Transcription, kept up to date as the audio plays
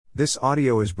This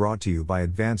audio is brought to you by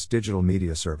Advanced Digital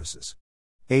Media Services.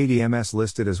 ADMS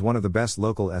listed as one of the best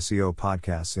local SEO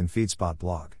podcasts in Feedspot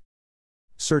blog.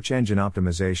 Search engine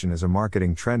optimization is a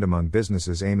marketing trend among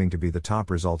businesses aiming to be the top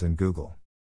result in Google.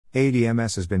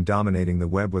 ADMS has been dominating the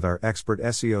web with our expert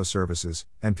SEO services,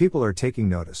 and people are taking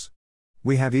notice.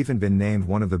 We have even been named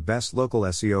one of the best local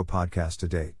SEO podcasts to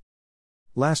date.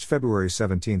 Last February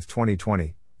 17,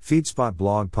 2020, Feedspot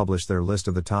blog published their list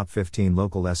of the top 15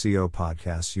 local SEO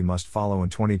podcasts you must follow in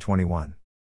 2021.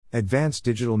 Advanced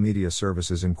Digital Media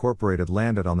Services Incorporated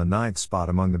landed on the 9th spot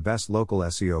among the best local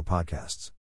SEO podcasts.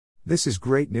 This is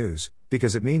great news,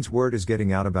 because it means word is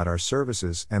getting out about our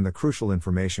services and the crucial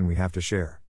information we have to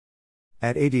share.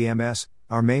 At ADMS,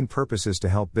 our main purpose is to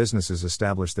help businesses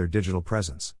establish their digital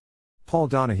presence. Paul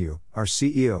Donahue, our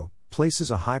CEO, places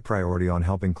a high priority on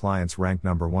helping clients rank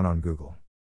number one on Google.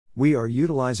 We are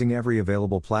utilizing every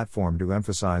available platform to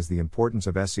emphasize the importance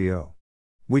of SEO.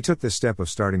 We took the step of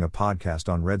starting a podcast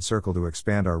on Red Circle to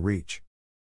expand our reach.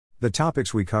 The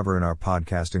topics we cover in our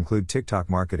podcast include TikTok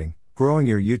marketing, growing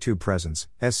your YouTube presence,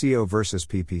 SEO versus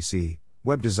PPC,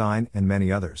 web design, and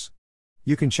many others.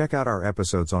 You can check out our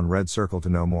episodes on Red Circle to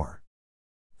know more.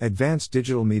 Advanced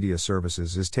Digital Media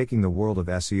Services is taking the world of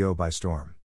SEO by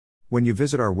storm. When you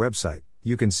visit our website,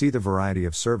 you can see the variety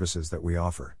of services that we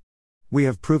offer. We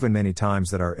have proven many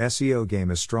times that our SEO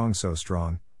game is so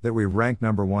strong, that we rank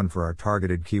number one for our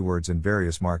targeted keywords in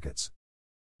various markets.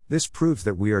 This proves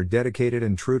that we are dedicated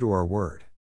and true to our word.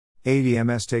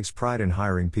 ADMS takes pride in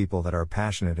hiring people that are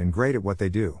passionate and great at what they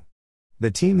do.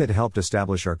 The team that helped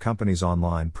establish our company's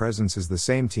online presence is the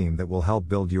same team that will help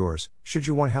build yours, should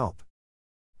you want help.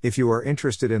 If you are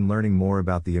interested in learning more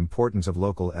about the importance of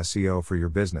local SEO for your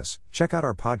business, check out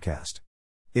our podcast.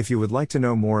 If you would like to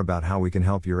know more about how we can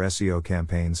help your SEO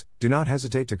campaigns, do not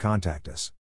hesitate to contact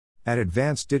us. At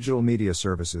Advanced Digital Media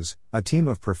Services, a team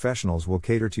of professionals will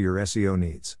cater to your SEO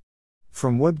needs.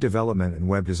 From web development and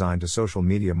web design to social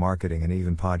media marketing and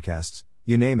even podcasts,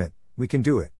 you name it, we can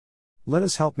do it. Let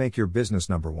us help make your business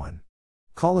number one.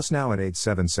 Call us now at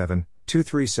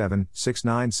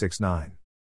 877-237-6969.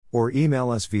 Or email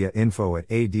us via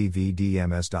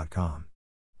info@advdms.com.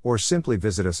 Or simply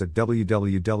visit us at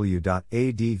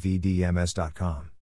www.advdms.com.